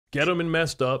Gettleman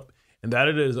messed up, and that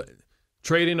it is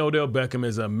trading Odell Beckham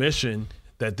is a mission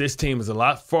that this team is a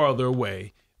lot farther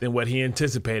away than what he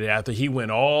anticipated after he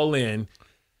went all in.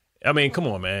 I mean, come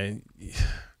on, man.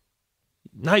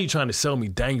 Now you're trying to sell me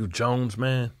Daniel Jones,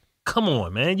 man. Come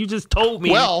on, man. You just told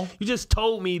me. Well, you just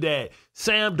told me that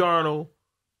Sam Darnold,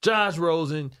 Josh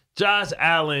Rosen, Josh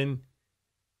Allen,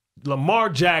 Lamar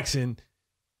Jackson,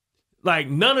 like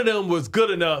none of them was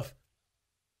good enough.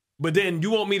 But then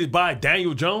you want me to buy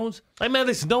Daniel Jones? Like,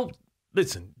 man,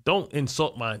 don't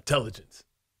insult my intelligence.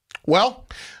 Well,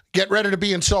 get ready to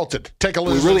be insulted. Take a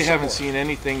listen. We really haven't seen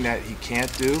anything that he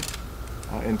can't do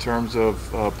in terms of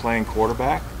playing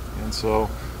quarterback. And so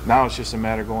now it's just a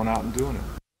matter of going out and doing it.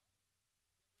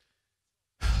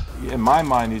 In my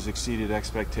mind, he's exceeded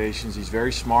expectations. He's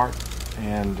very smart.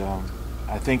 And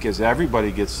I think as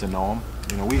everybody gets to know him,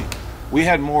 you know, we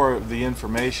had more of the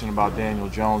information about Daniel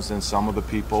Jones than some of the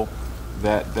people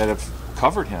that have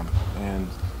covered him. And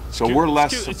so we're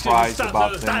less surprised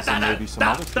about things than maybe some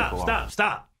other people are.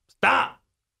 Stop.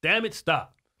 Damn it,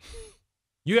 stop.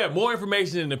 You have more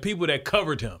information than the people that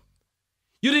covered him.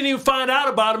 You didn't even find out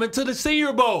about him until the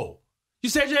Senior Bowl. You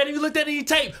said you hadn't even looked at any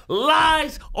tape.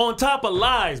 Lies on top of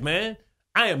lies, man.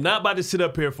 I am not about to sit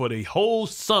up here for the whole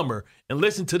summer and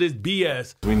listen to this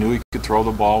BS. We knew he could throw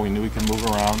the ball. We knew he could move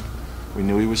around. We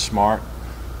knew he was smart.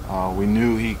 We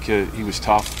knew he was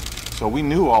tough. So we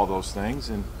knew all those things,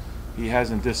 and he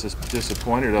hasn't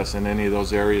disappointed us in any of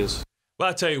those areas. Well,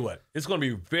 I tell you what, it's going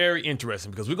to be very interesting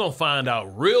because we're going to find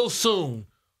out real soon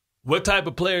what type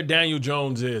of player Daniel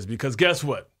Jones is. Because guess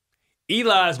what?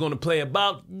 Eli is going to play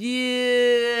about,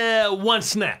 one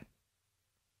snap.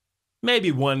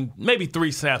 Maybe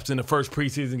 3 snaps in the first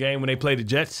preseason game when they play the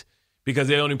Jets. Because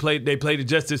they played the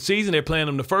Jets this season. They're playing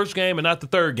them the first game and not the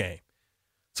third game.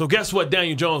 So guess what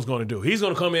Daniel Jones is going to do? He's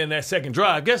going to come in that second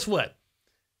drive. Guess what?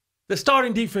 The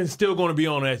starting defense is still going to be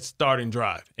on that starting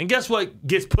drive. And guess what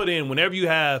gets put in whenever you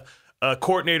have a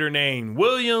coordinator named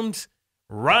Williams,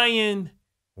 Ryan,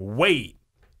 Wade?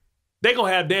 They're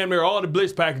going to have damn near all the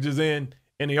blitz packages in,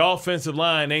 and the offensive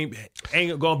line ain't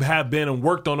going to have been and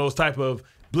worked on those type of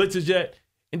blitzes yet.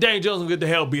 And Daniel Jones will get the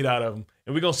hell beat out of him.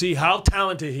 And we're going to see how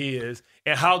talented he is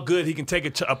and how good he can take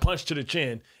a punch to the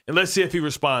chin. And let's see if he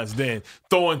responds then.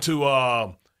 Throwing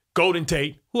to Golden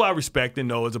Tate, who I respect and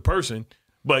know as a person.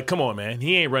 But come on, man.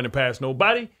 He ain't running past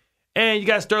nobody. And you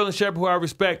got Sterling Shepard, who I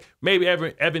respect. Maybe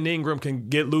Evan Ingram can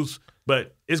get loose.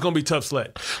 But it's going to be tough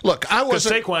sled. Look, because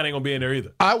Saquon ain't going to be in there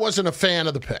either. I wasn't a fan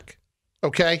of the pick,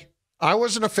 okay? I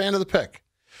wasn't a fan of the pick.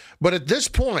 But at this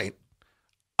point,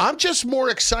 I'm just more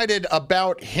excited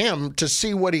about him to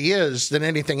see what he is than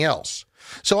anything else.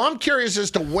 So I'm curious as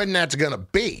to when that's going to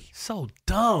be. So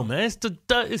dumb, man.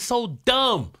 It's so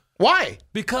dumb. Why?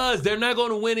 Because they're not going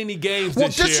to win any games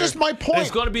this year. Well, this is my point.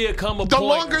 It's going to become a point. The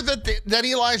longer that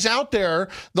Eli's out there,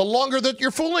 the longer that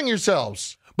you're fooling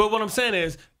yourselves. But what I'm saying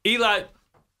is, Eli,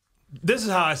 this is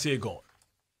how I see it going.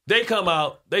 They come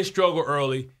out, they struggle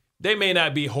early. They may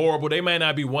not be horrible. They may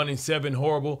not be 1-7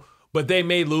 horrible, but they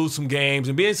may lose some games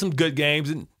and be in some good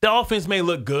games. And the offense may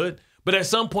look good, but at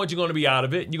some point you're going to be out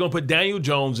of it. You're going to put Daniel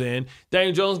Jones in.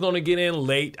 Daniel Jones is going to get in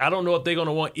late. I don't know if they're going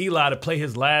to want Eli to play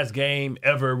his last game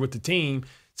ever with the team,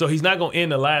 so he's not going to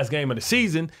end the last game of the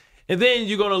season. And then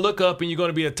you're going to look up and you're going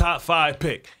to be a top 5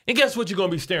 pick. And guess what you're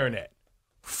going to be staring at?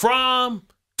 From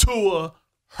Tua,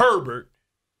 Herbert,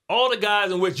 all the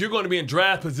guys in which you're going to be in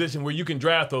draft position where you can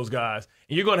draft those guys.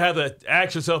 And you're going to have to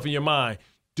ask yourself in your mind,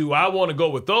 do I want to go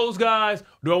with those guys, or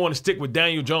do I want to stick with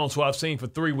Daniel Jones, who I've seen for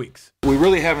 3 weeks? We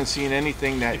really haven't seen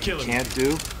anything that he can't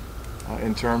do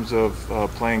in terms of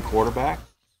playing quarterback.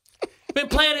 Been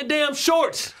playing in damn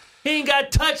shorts. He ain't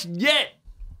got touched yet.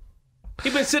 He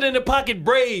been sitting in the pocket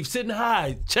brave, sitting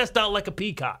high, chest out like a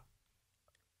peacock.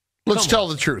 Let's tell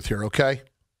the truth here, okay?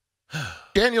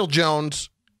 Daniel Jones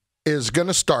is going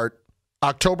to start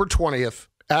October 20th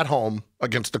at home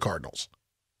against the Cardinals.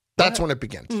 That's when it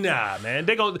begins. Nah, man.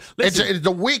 They're going it's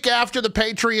the week after the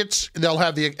Patriots. They'll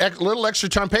have the little extra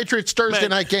time. Patriots Thursday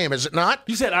night game, is it not?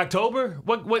 You said October?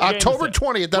 What October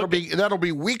 20th. That'll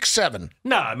be week 7.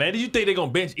 Nah, man. Do you think they're going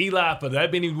to bench Eli for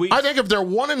that many weeks? I think if they're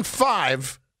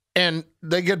 1-5 and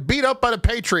they get beat up by the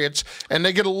Patriots and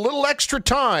they get a little extra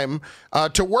time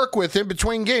to work with in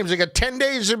between games, they got 10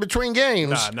 days in between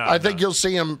games. I think you'll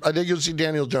see him. I think you'll see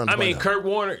Daniel Jones. I mean, Kurt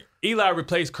Warner. Eli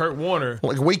replaced Kurt Warner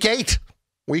like week 8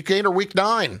 or week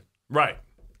 9. Right.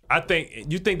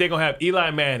 You think they're gonna have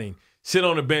Eli Manning sit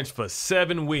on the bench for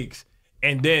 7 weeks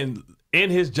and then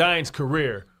end his Giants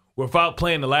career without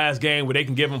playing the last game where they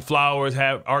can give him flowers,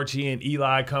 have Archie and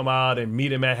Eli come out and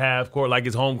meet him at half court like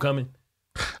it's homecoming?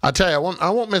 I tell you, I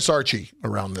won't miss Archie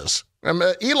around this.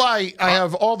 Eli, I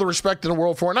have all the respect in the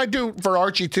world for, and I do for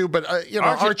Archie too. But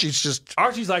Archie's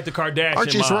like the Kardashian.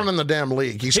 Archie's mom. running the damn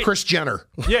league. He's Kris Jenner.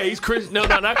 Yeah, he's Chris. No,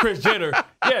 not Kris Jenner.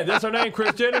 Yeah, that's her name,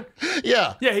 Kris Jenner.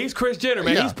 Yeah, he's Kris Jenner,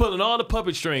 man. Yeah. He's pulling all the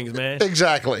puppet strings, man.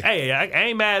 Exactly. Hey, I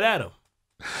ain't mad at him.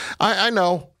 I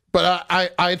know, but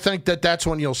I think that's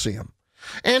when you'll see him.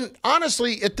 And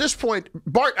honestly, at this point,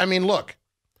 Bart, I mean, look,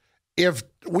 if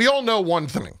we all know one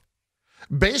thing,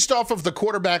 based off of the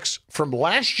quarterbacks from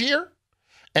last year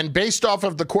and based off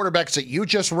of the quarterbacks that you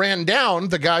just ran down,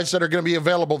 the guys that are going to be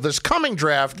available this coming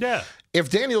draft, if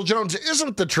Daniel Jones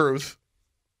isn't the truth,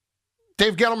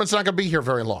 Dave Gettleman's not going to be here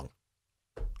very long.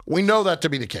 We know that to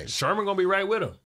be the case. Sherman going to be right with him.